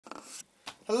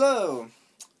Hello,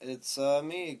 it's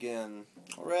me again.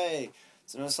 Hooray!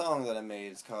 It's another song that I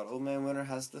made. It's called Old Man Winter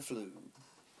Has the Flu.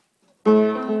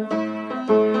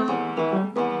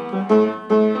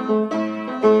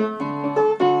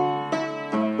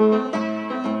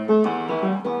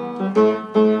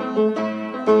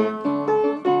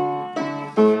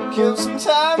 Killed some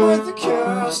time with the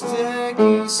cure,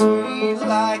 sticky sweet,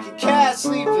 like a cat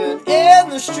sleeping in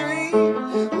the street,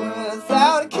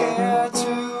 without a care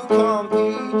to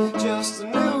compete, just a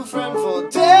new friend for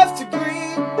death to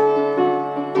greet.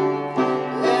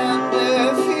 And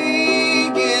if he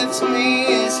gives me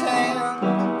his hand,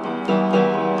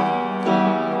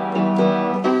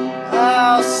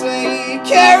 I'll say,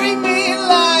 carry me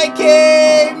like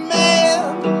a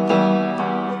man.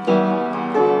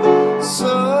 So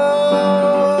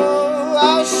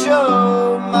I'll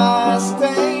show my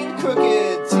stained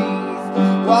crooked teeth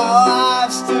while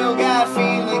I've still got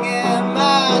feeling in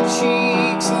my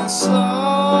cheeks, and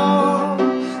slow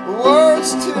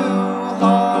words to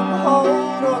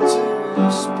hold or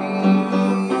to speak.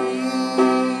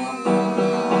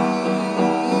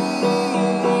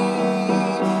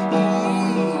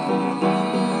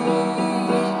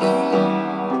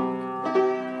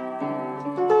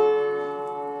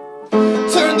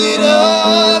 Turned it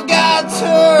up, got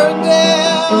turned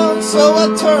down, so I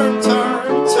turned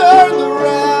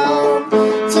around,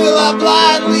 till I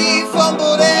blindly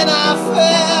fumbled and I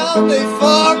found a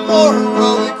far more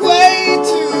heroic way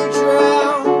to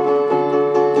drown.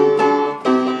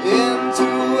 Into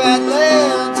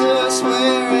Atlantis,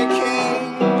 where a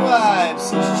king wipes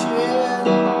his chin.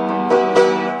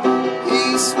 He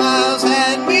smiles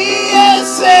at me and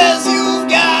says, "You've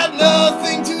got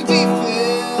nothing to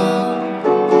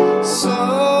defend." So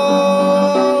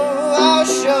I'll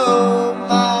show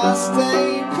my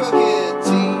stained crooked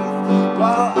teeth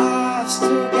while I've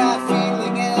still got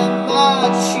feeling in my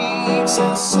cheeks,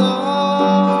 and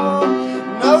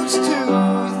some notes to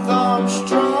thumb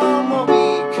strum will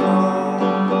become.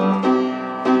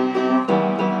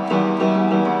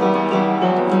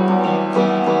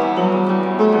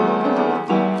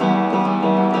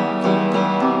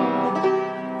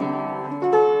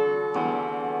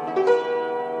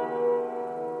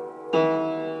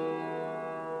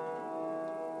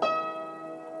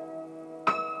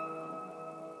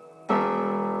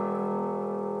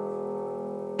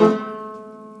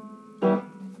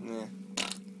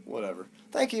 Whatever.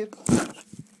 Thank you.